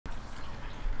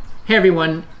Hey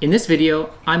everyone, in this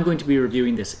video I'm going to be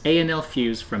reviewing this ANL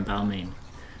fuse from Baomain.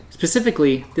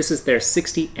 Specifically, this is their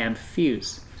 60 amp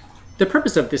fuse. The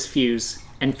purpose of this fuse,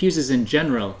 and fuses in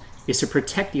general, is to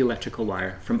protect the electrical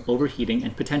wire from overheating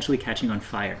and potentially catching on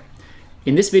fire.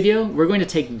 In this video, we're going to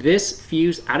take this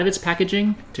fuse out of its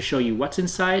packaging to show you what's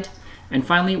inside, and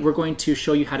finally we're going to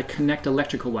show you how to connect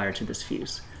electrical wire to this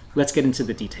fuse. Let's get into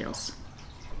the details.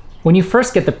 When you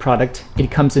first get the product,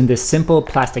 it comes in this simple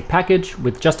plastic package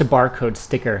with just a barcode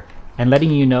sticker and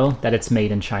letting you know that it's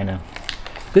made in China.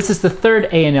 This is the third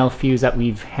ANL fuse that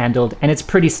we've handled, and it's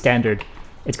pretty standard.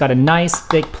 It's got a nice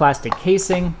thick plastic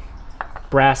casing,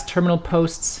 brass terminal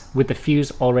posts with the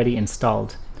fuse already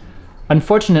installed.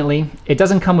 Unfortunately, it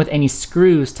doesn't come with any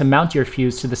screws to mount your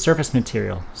fuse to the surface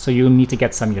material, so you'll need to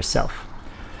get some yourself.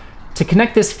 To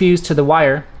connect this fuse to the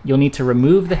wire, you'll need to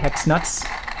remove the hex nuts,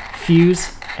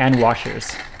 fuse, and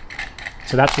washers.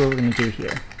 So that's what we're going to do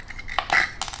here.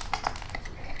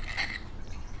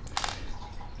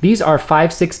 These are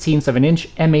 5/16 of an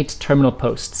inch M8 terminal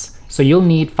posts, so you'll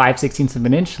need 5/16 of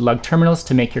an inch lug terminals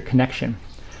to make your connection.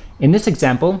 In this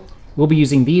example, we'll be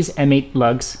using these M8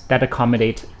 lugs that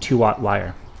accommodate 2-watt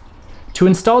wire. To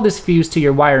install this fuse to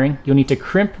your wiring, you'll need to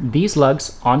crimp these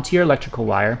lugs onto your electrical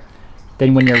wire.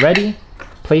 Then when you're ready,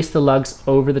 place the lugs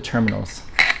over the terminals.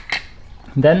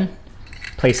 Then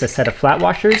place a set of flat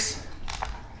washers,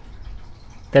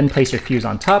 then place your fuse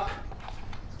on top,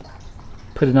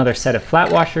 put another set of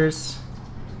flat washers,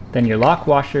 then your lock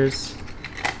washers,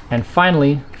 and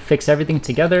finally fix everything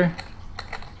together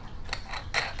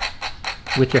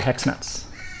with your hex nuts.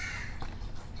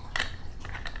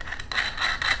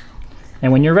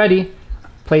 And when you're ready,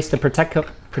 place the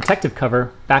protective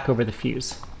cover back over the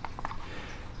fuse.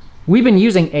 We've been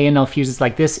using ANL fuses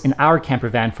like this in our camper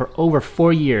van for over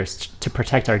 4 years to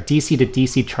protect our DC to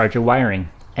DC charger wiring,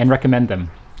 and recommend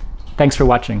them. Thanks for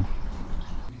watching.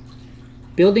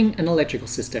 Building an electrical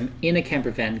system in a camper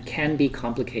van can be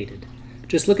complicated.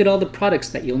 Just look at all the products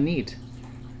that you'll need.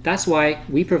 That's why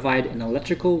we provide an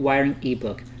electrical wiring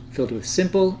ebook filled with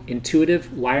simple,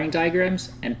 intuitive wiring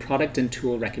diagrams and product and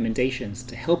tool recommendations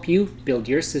to help you build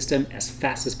your system as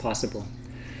fast as possible.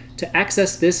 To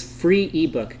access this free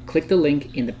ebook, click the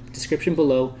link in the description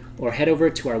below or head over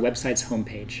to our website's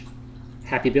homepage.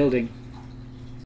 Happy building!